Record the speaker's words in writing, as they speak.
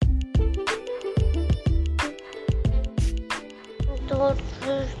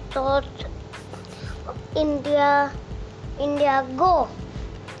South India go?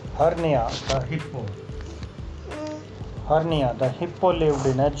 Hernia, the hippo. Hernia, the hippo lived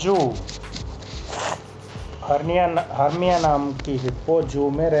in a zoo. Hermia नाम की hippo जू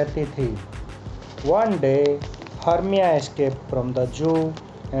में रहती थी. One day, Hermia escaped from the zoo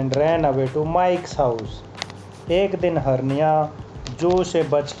and ran away to Mike's house. एक दिन hernia जू से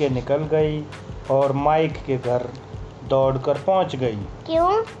बच के निकल गई और माइक के घर दौड़कर पहुंच गई.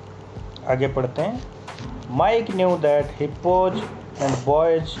 क्यों? आगे पढ़ते हैं. Mike knew that hippos and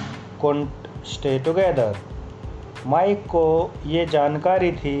boys couldn't stay together. Mic को ये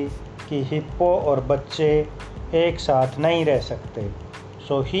जानकारी थी कि हिप्पो और बच्चे एक साथ नहीं रह सकते.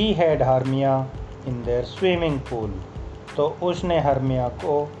 So he had Hermia in their swimming pool. तो उसने हर्मिया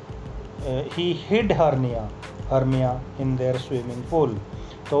को he hid Hermia in their swimming pool.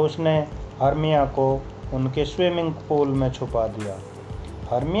 तो उसने हर्मिया को उनके स्विमिंग पूल में छुपा दिया.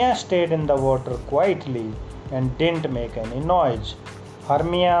 Hermia stayed in the water quietly and didn't make any noise.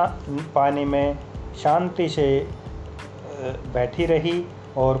 Hermia पानी में शांति से बैठी रही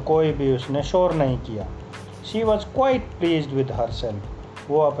और कोई भी उसने शोर नहीं किया. She was quite pleased with herself.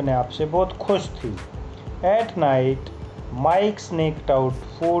 वो अपने आप से बहुत खुश थी. At night, Mike sneaked out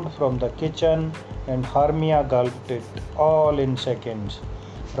food from the kitchen and Hermia gulped it all in seconds.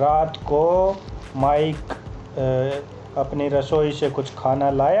 रात को माइक अपनी रसोई से कुछ खाना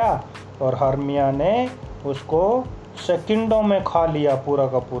लाया और हर्मिया ने उसको सेकंडों में खा लिया पूरा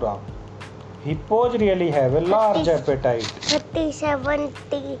का पूरा. Hippos really have a large appetite.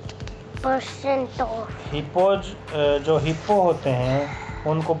 70% off. Hippos जो हिप्पो होते हैं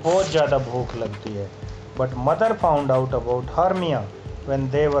उनको बहुत ज़्यादा भूख लगती है. But mother found out about Hermia when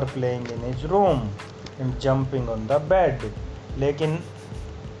they were playing in his room and jumping on the bed. लेकिन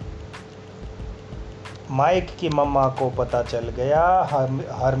माइक की मम्मा को पता चल गया,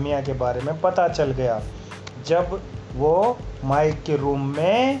 हर्मिया के बारे में पता चल गया जब वो माइक के रूम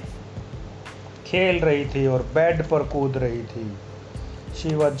में खेल रही थी और बेड पर कूद रही थी.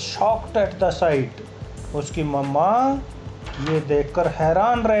 She was shocked at the sight. उसकी मम्मा ये देखकर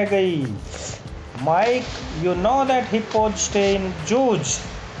हैरान रह गई. Mike, you know that hippos stay in zoos.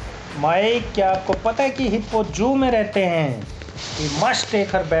 Mike, क्या आपको पता है कि हिप्पो जू में रहते हैं? We must take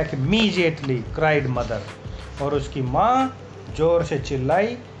her back immediately, cried mother. और उसकी माँ जोर से चिल्लाई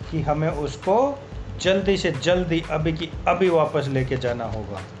कि हमें उसको जल्दी से जल्दी अभी की अभी वापस लेके जाना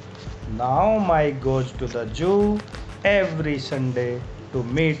होगा. Now Mike goes to the zoo every Sunday to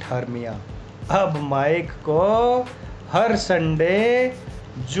meet Hermia. अब माइक को हर संडे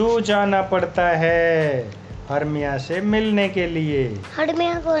जू जाना पड़ता है हर्मिया से मिलने के लिए.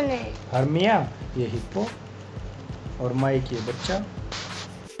 हर्मिया कौन है? हर्मिया ये हिप्पो और माइक ये बच्चा.